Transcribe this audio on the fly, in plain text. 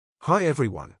Hi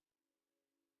everyone.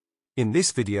 In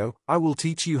this video, I will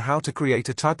teach you how to create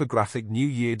a typographic New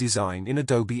Year design in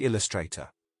Adobe Illustrator.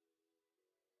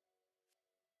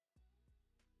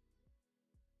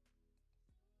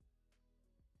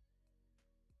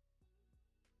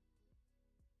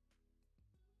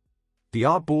 The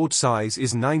artboard size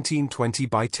is 1920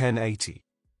 by 1080.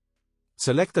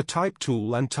 Select the Type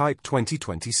tool and type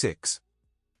 2026.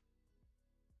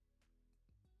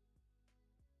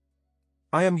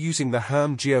 I am using the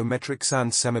Herm Geometric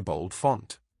Sans Semibold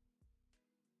font.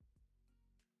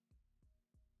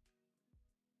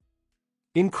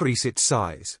 Increase its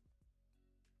size.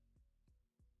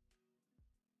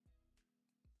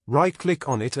 Right-click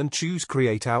on it and choose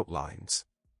Create Outlines.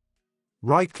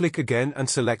 Right-click again and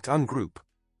select Ungroup.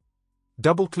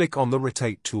 Double-click on the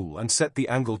Rotate tool and set the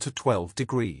angle to 12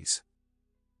 degrees.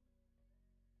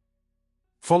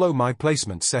 Follow my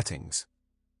placement settings.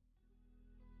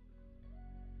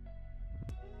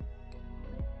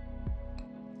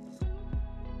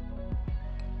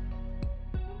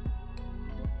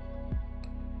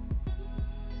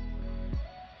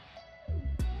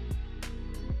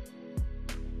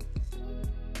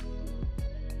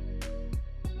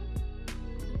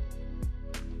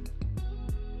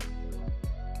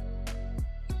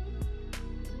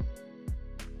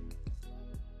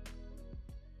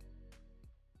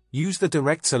 Use the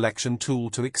Direct Selection tool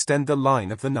to extend the line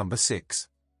of the number 6.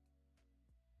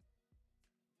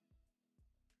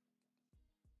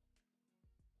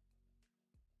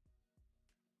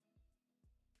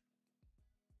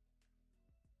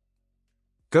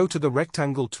 Go to the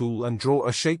Rectangle tool and draw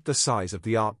a shape the size of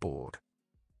the artboard.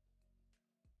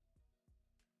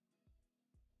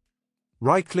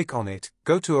 Right-click on it,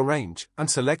 go to Arrange, and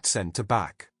select Send to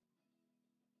Back.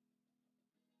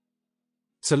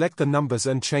 Select the numbers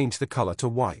and change the color to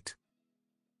white.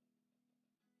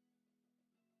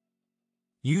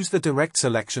 Use the Direct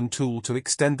Selection tool to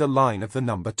extend the line of the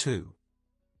number 2.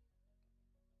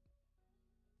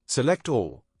 Select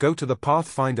all, go to the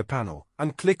Pathfinder panel,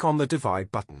 and click on the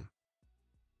Divide button.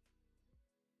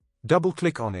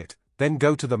 Double-click on it, then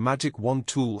go to the Magic Wand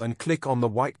tool and click on the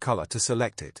white color to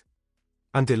select it.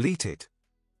 And delete it.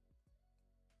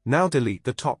 Now delete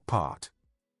the top part.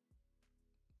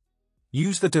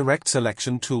 Use the Direct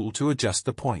Selection tool to adjust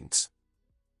the points.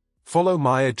 Follow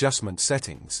my adjustment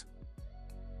settings.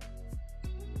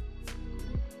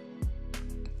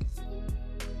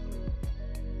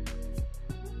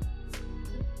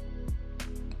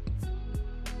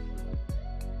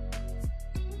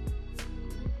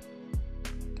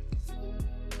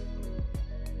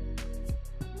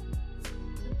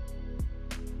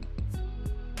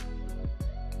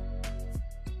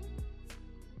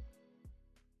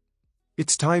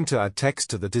 It's time to add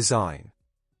text to the design.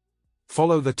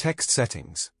 Follow the text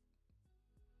settings.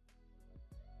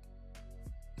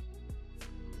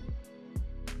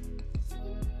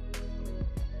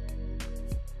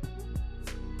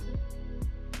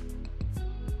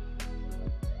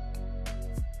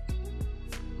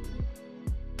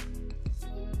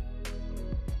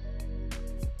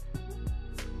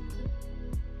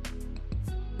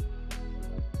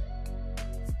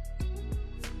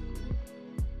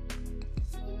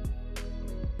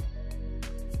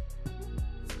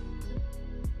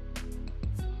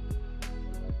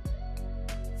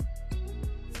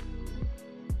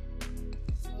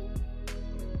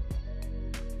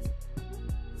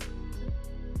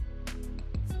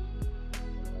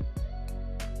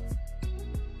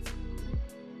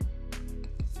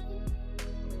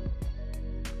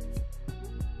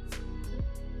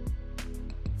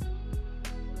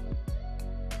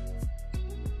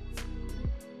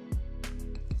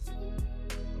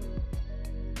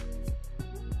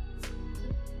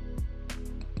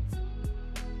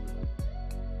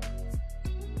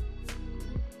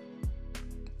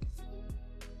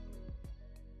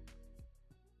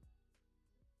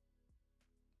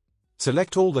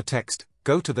 Select all the text,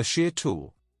 go to the Shear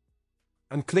tool,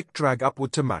 and click Drag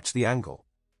upward to match the angle.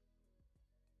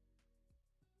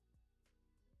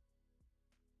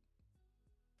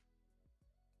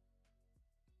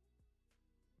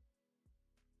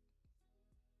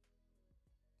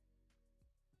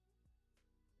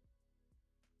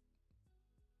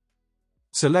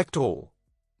 Select all.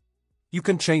 You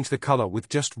can change the color with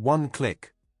just one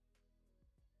click.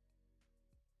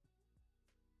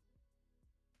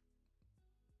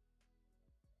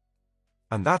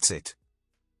 And that's it.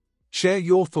 Share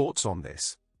your thoughts on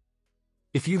this.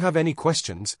 If you have any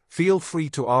questions, feel free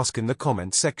to ask in the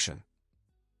comment section.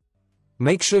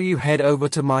 Make sure you head over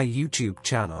to my YouTube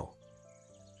channel,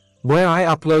 where I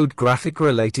upload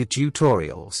graphic-related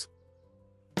tutorials.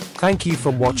 Thank you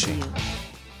for watching.